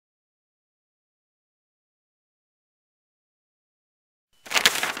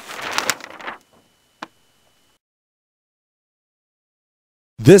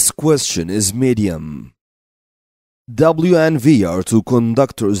This question is medium. W and V are two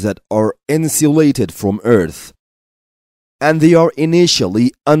conductors that are insulated from Earth, and they are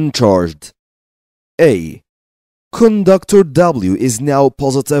initially uncharged. A. Conductor W is now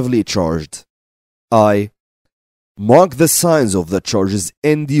positively charged. I. Mark the signs of the charges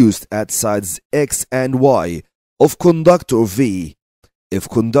induced at sides X and Y of conductor V if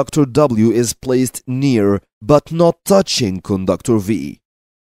conductor W is placed near but not touching conductor V.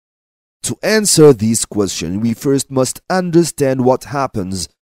 To answer these questions, we first must understand what happens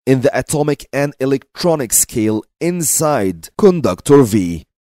in the atomic and electronic scale inside conductor V.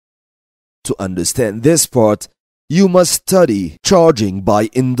 To understand this part, you must study charging by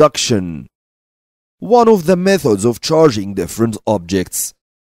induction, one of the methods of charging different objects.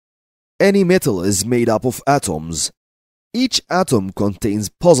 Any metal is made up of atoms. Each atom contains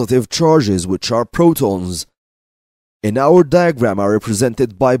positive charges, which are protons. In our diagram are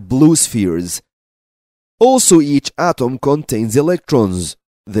represented by blue spheres. Also, each atom contains electrons.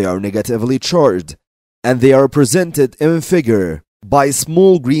 They are negatively charged, and they are represented in figure by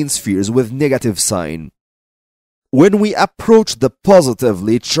small green spheres with negative sign. When we approach the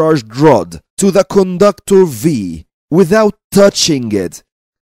positively charged rod to the conductor V without touching it,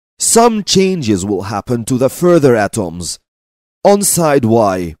 some changes will happen to the further atoms. On side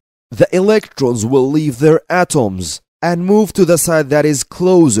Y, the electrons will leave their atoms and move to the side that is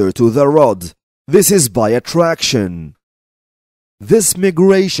closer to the rod. This is by attraction. This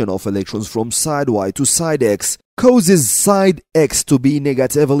migration of electrons from side Y to side X causes side X to be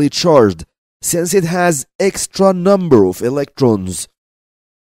negatively charged, since it has extra number of electrons.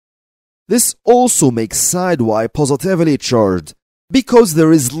 This also makes side Y positively charged, because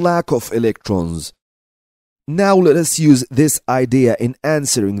there is lack of electrons. Now let us use this idea in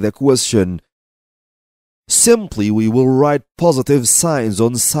answering the question. Simply, we will write positive signs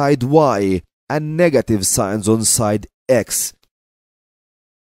on side Y and negative signs on side X.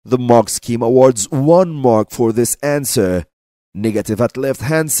 The mark scheme awards 1 mark for this answer, negative at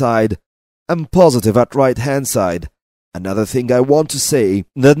left-hand side and positive at right-hand side. Another thing I want to say,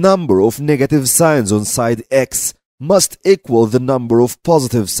 the number of negative signs on side X must equal the number of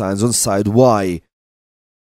positive signs on side Y.